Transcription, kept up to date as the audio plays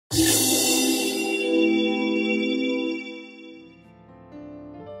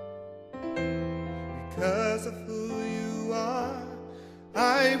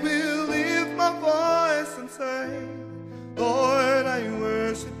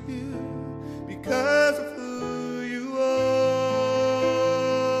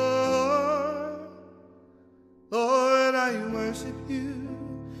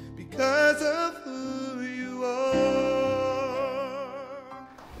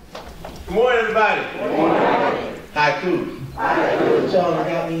Good morning, everybody. Good morning. Haiku. Haiku. Y'all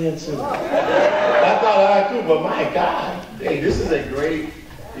got me into. I thought haiku, but my God. Hey, this is a great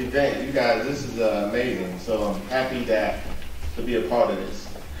event. You guys, this is amazing. So I'm happy to be a part of this.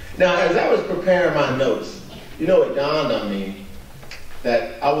 Now, as I was preparing my notes, you know, it dawned on me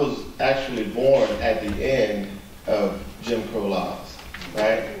that I was actually born at the end of Jim Crow laws,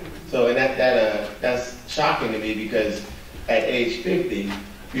 right? So, and that's shocking to me because at age 50,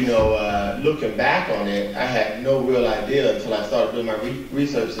 you know, looking back on it, I had no real idea until I started doing my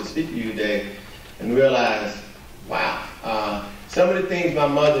research to speak to you today and realized, wow, some of the things my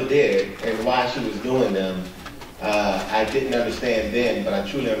mother did and why she was doing them, I didn't understand then, but I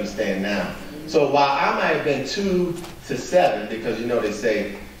truly understand now. So while I might have been 2 to 7, because you know they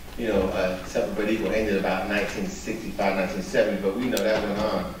say, you know, 7 but equal ended about 1965, 1970, but we know that went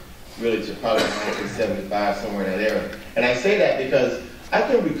on really to probably 1975, somewhere in that era. And I say that because I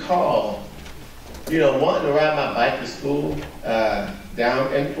can recall, you know, wanting to ride my bike to school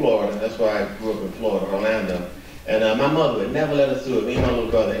down in Florida. That's why I grew up in Florida, Orlando. And my mother would never let us do it, me and my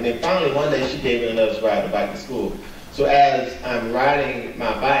little brother. And then finally one day she gave me and let us ride the bike to school. So as I'm riding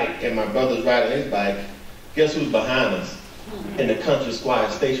my bike and my brother's riding his bike, guess who's behind us? In the country squire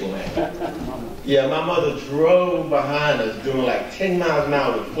station wagon. Yeah, my mother drove behind us doing like 10 miles an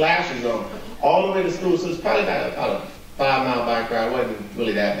hour with flashes on all the way to school. So it's probably about a 5-mile bike ride. It wasn't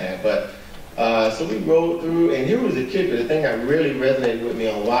really that bad. But so we rode through, and here was the kicker. The thing that really resonated with me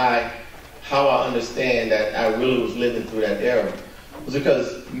on how I understand that I really was living through that era was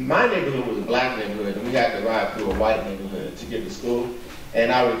because my neighborhood was a black neighborhood, and we had to ride through a white neighborhood to get to school.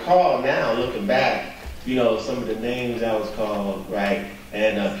 And I recall now, looking back, you know, some of the names I was called, right?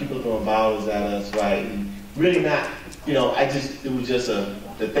 And people throwing bottles at us, right? And really not, you know, it was just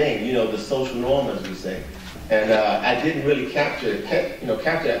the thing, you know, the social norm, as we say. And I didn't really capture that,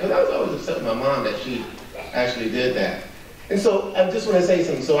 because I was always upset with my mom that she actually did that. And so I just want to say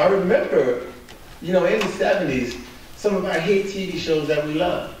something. So I remember, you know, in the 70s, some of our hit TV shows that we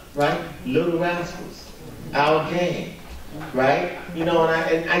loved, right? Little Rascals, Our Gang, right? You know,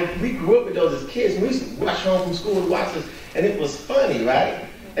 we grew up with those as kids, and we used to rush home from school to watch this, and it was funny, right?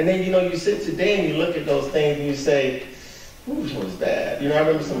 And then, you know, you sit today and you look at those things and you say, which was bad? You know, I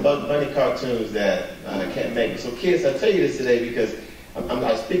remember some Bugs Bunny cartoons that I can't make. So kids, I tell you this today because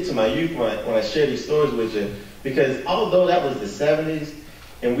I speak to my youth when I share these stories with you, because although that was the 70s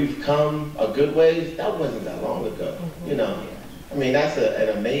and we've come a good ways, that wasn't that long ago, you know. I mean, that's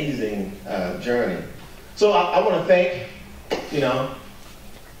an amazing journey. So I want to thank, you know,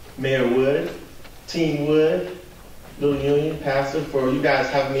 Mayor Wood, Team Wood, Little Union, Pastor, for you guys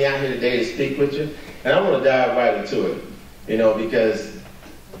having me out here today to speak with you. And I want to dive right into it, you know, because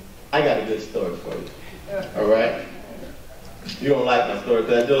I got a good story for you, all right? You're going to like my story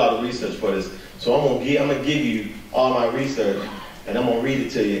because I did a lot of research for this. So I'm going to give you all my research, and I'm going to read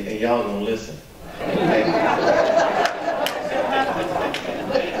it to you, and y'all going to listen. Okay?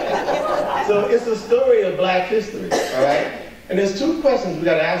 So it's a story of black history, all right? And there's 2 questions we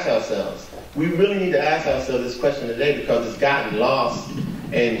got to ask ourselves. We really need to ask ourselves this question today because it's gotten lost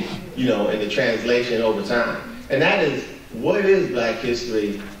in, you know, in the translation over time. And that is, what is black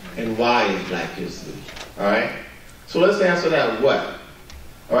history and why is black history? All right? So let's answer that what?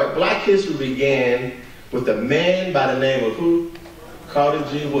 All right, black history began with a man by the name of who? Carter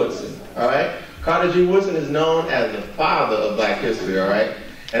G. Woodson. All right? Carter G. Woodson is known as the father of black history, all right?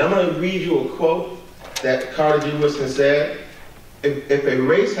 And I'm going to read you a quote that Carter G. Woodson said. If a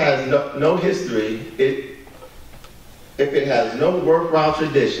race has no history, if it has no worthwhile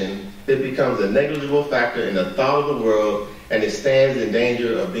tradition, it becomes a negligible factor in the thought of the world, and it stands in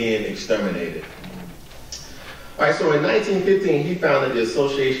danger of being exterminated. All right, so in 1915, he founded the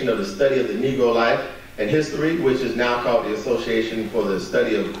Association of the Study of the Negro Life and History, which is now called the Association for the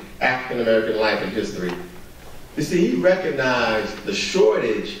Study of African American Life and History. You see, he recognized the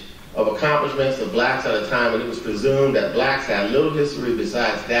shortage of accomplishments of blacks at a time when it was presumed that blacks had little history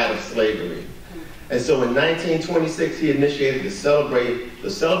besides that of slavery. And so in 1926, he initiated the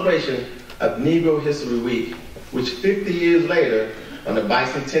celebration of Negro History Week, which 50 years later, on the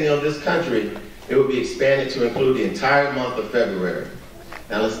bicentennial of this country, it will be expanded to include the entire month of February.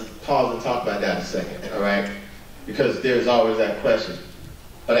 Now let's pause and talk about that a second, all right? Because there's always that question,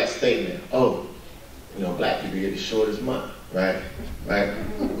 or that statement, oh, you know, black people get the shortest month, right? Right?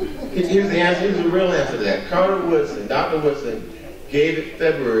 Here's the answer, here's the real answer to that. Carter Woodson, Dr. Woodson, gave it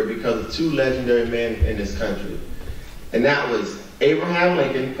February because of 2 legendary men in this country. And that was Abraham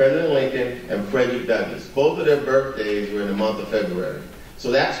Lincoln, President Lincoln, and Frederick Douglass. Both of their birthdays were in the month of February.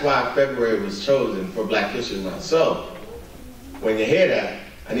 So that's why February was chosen for Black History Month. So, when you hear that,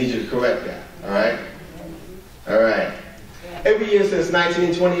 I need you to correct that, all right? All right. Every year since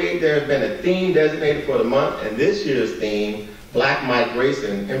 1928, there has been a theme designated for the month, and this year's theme, Black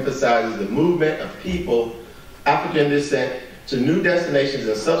Migration, emphasizes the movement of people, African descent, to new destinations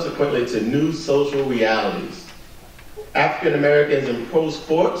and subsequently to new social realities. African Americans in pro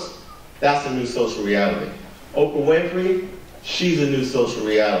sports, that's a new social reality. Oprah Winfrey, she's a new social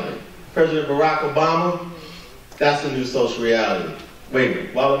reality. President Barack Obama, that's a new social reality. Wait a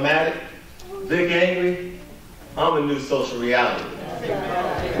minute, Wallamatic, Vic Angry, I'm a new social reality.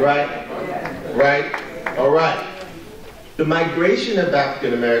 Right? Right? All right. The migration of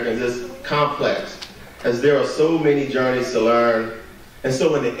African Americans is complex, as there are so many journeys to learn. And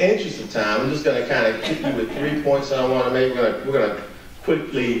so in the interest of time, I'm just going to kind of hit you with 3 points that I want to make. We're going to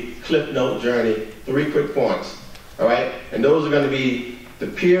quickly cliff note journey 3 quick points. All right? And those are going to be the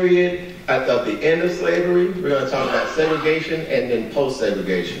period at the end of slavery. We're going to talk about segregation and then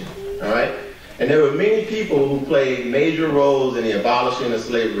post-segregation. All right? And there were many people who played major roles in the abolishing of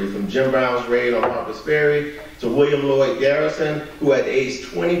slavery, from Jim Brown's raid on Harper's Ferry to William Lloyd Garrison, who at age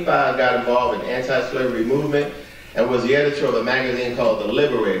 25 got involved in the anti-slavery movement and was the editor of a magazine called The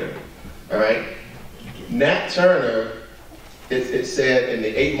Liberator. All right? Nat Turner, it said in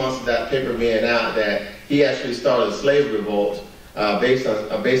the 8 months of that paper being out that he actually started a slave revolt based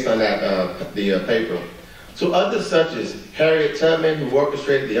on that paper. So others such as Harriet Tubman, who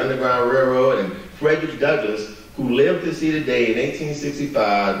orchestrated the Underground Railroad, and Frederick Douglass, who lived to see the day in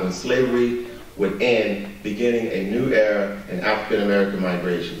 1865 when slavery would end, beginning a new era in African American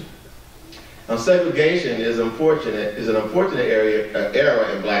migration. Now, segregation is an unfortunate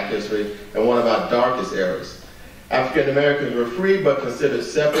era in Black history and one of our darkest eras. African Americans were free but considered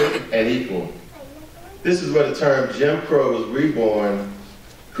separate and equal. This is where the term Jim Crow was reborn,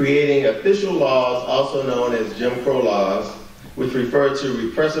 creating official laws also known as Jim Crow laws, which refer to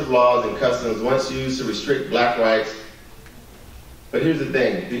repressive laws and customs once used to restrict Black rights. But here's the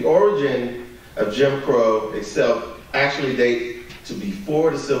thing, the origin of Jim Crow itself actually dates to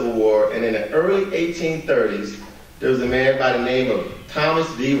before the Civil War, and in the early 1830s, there was a man by the name of Thomas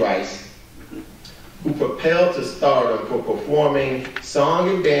D. Rice, who propelled to stardom for performing song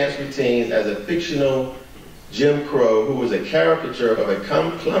and dance routines as a fictional Jim Crow, who was a caricature of a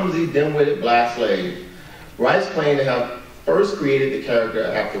clumsy, dim-witted Black slave. Rice claimed to have first created the character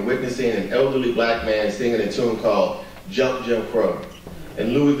after witnessing an elderly Black man singing a tune called Jump Jim Crow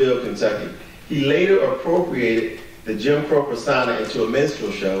in Louisville, Kentucky. He later appropriated the Jim Crow persona into a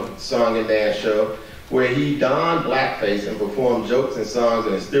minstrel show, song and dance show, where he donned blackface and performed jokes and songs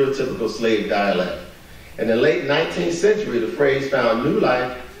in a stereotypical slave dialect. In the late 19th century, the phrase found new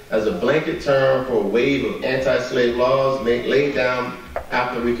life as a blanket term for a wave of anti-slave laws laid down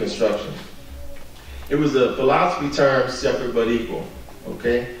after Reconstruction. It was a philosophy term, separate but equal,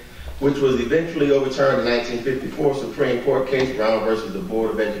 okay, which was eventually overturned in 1954 Supreme Court case, Brown versus the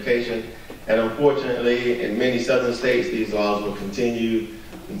Board of Education. And unfortunately, in many southern states, these laws will continue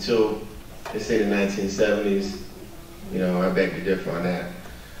until, they say, the 1970s. You know, I beg to differ on that.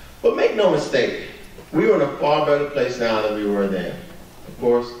 But make no mistake, we are in a far better place now than we were then, of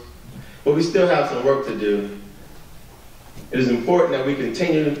course. But we still have some work to do. It is important that we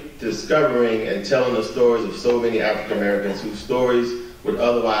continue discovering and telling the stories of so many African Americans whose stories would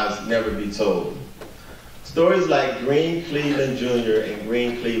otherwise never be told. Stories like Green Cleveland Jr. and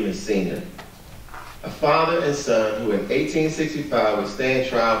Green Cleveland Sr., a father and son who in 1865 would stand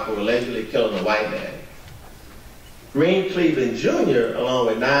trial for allegedly killing a white man. Green Cleveland Jr., along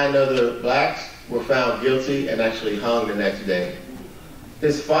with 9 other Blacks, were found guilty and actually hung the next day.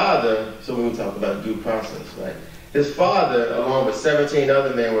 His father, so when we talk about due process, right? His father, along with 17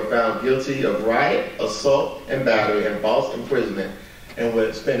 other men, were found guilty of riot, assault, and battery, and false imprisonment, and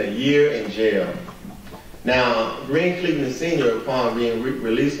would spend a year in jail. Now, Green Cleveland Sr., upon being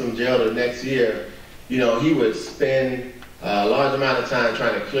released from jail the next year, you know, he would spend a large amount of time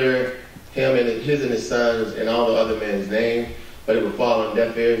trying to clear him and his sons and all the other men's name, but it would fall on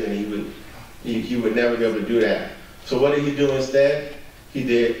deaf ears, and he would never be able to do that. So what did he do instead? He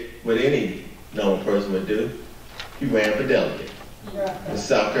did what any known person would do. He ran for delegate in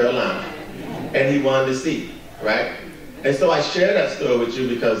South Carolina, and he won the seat, right? And so I share that story with you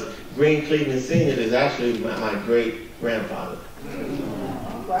because Green Cleveland Sr. is actually my great-grandfather.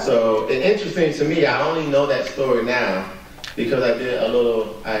 So it's interesting to me, I only know that story now because I did a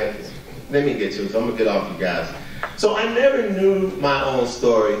little, let me get to it, so I'm gonna get off you guys. So I never knew my own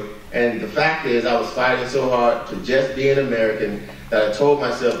story, and the fact is I was fighting so hard to just be an American that I told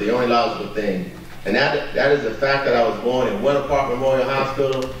myself the only logical thing, and that is the fact that I was born in Winter Park Memorial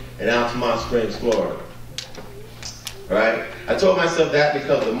Hospital in Altamont Springs, Florida. right? I told myself that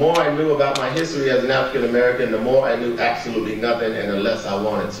because the more I knew about my history as an African American, the more I knew absolutely nothing and the less I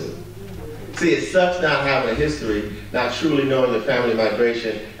wanted to. See, it sucks not having a history, not truly knowing the family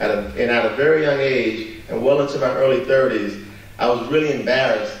migration, and at a very young age, and well into my early 30s, I was really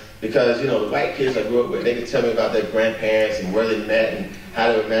embarrassed because, you know, the white kids I grew up with, they could tell me about their grandparents and where they met and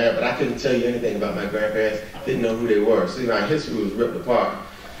how they were married, but I couldn't tell you anything about my grandparents, didn't know who they were. See, my history was ripped apart.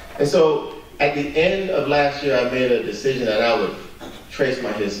 And so, at the end of last year, I made a decision that I would trace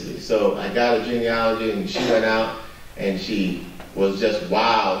my history. So I got a genealogy, and she went out, and she was just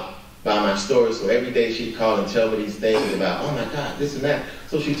wowed by my story. So every day she'd call and tell me these things about, oh my God, this and that.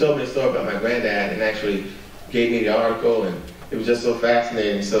 So she told me a story about my granddad and actually gave me the article, and it was just so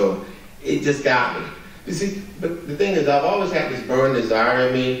fascinating. So it just got me. You see, but the thing is, I've always had this burning desire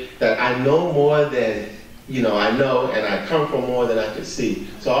in me that I know more than, you know, I know, and I come from more than I could see.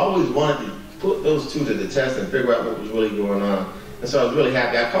 So I always wanted to put those two to the test and figure out what was really going on. And so I was really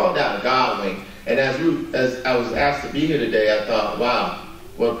happy. I called that a God wink. And as I was asked to be here today, I thought, wow,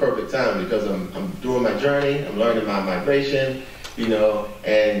 what a perfect time, because I'm doing my journey, I'm learning my migration, you know,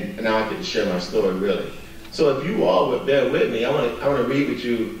 and now I get to share my story, really. So if you all would bear with me, I want to read with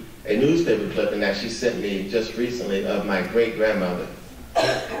you a newspaper clipping that she sent me just recently of my great-grandmother.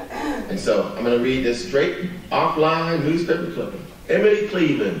 And so I'm going to read this straight offline newspaper clipping. Emily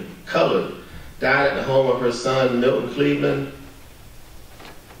Cleveland, colored, died at the home of her son, Milton Cleveland,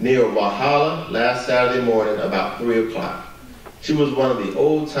 near Walhalla last Saturday morning about 3 o'clock. She was one of the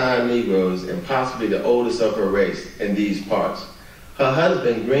old-time Negroes and possibly the oldest of her race in these parts. Her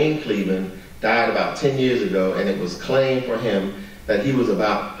husband, Green Cleveland, died about 10 years ago, and it was claimed for him that he was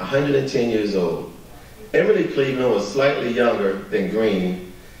about 110 years old. Emily Cleveland was slightly younger than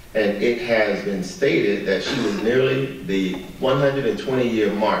Green, and it has been stated that she was nearly the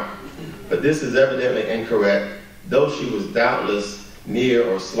 120-year mark. But this is evidently incorrect, though she was doubtless near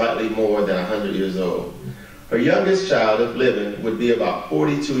or slightly more than 100 years old. Her youngest child, if living, would be about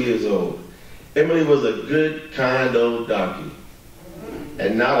 42 years old. Emily was a good, kind old donkey.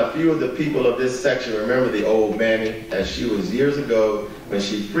 And not a few of the people of this section remember the old mammy, as she was years ago when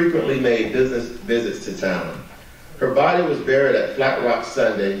she frequently made business visits to town. Her body was buried at Flat Rock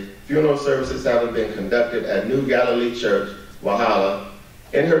Sunday. Funeral services having been conducted at New Galilee Church, Walhalla.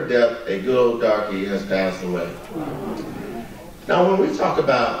 In her death, a good old darky has passed away. Now, when we talk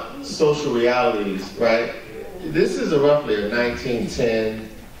about social realities, right, this is roughly a 1910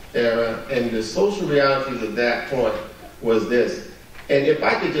 era, and the social realities of that point was this. And if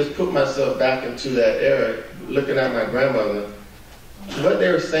I could just put myself back into that era, looking at my grandmother, what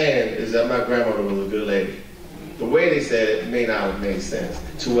they were saying is that my grandmother was a good lady. The way they said it may not have made sense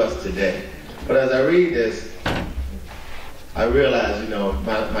to us today. But as I read this, I realize, you know,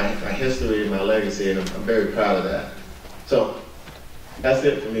 my history and my legacy, and I'm very proud of that. So that's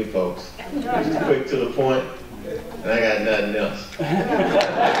it for me, folks. Just quick to the point, and I got nothing else.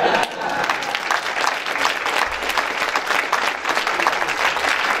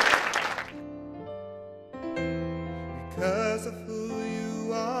 Because of who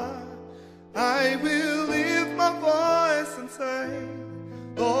you are, I will lift my voice and say,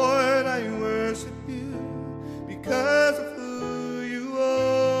 Lord, I worship you because of who you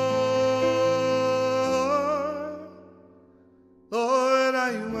are. Lord,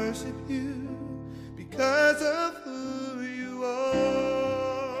 I worship you because of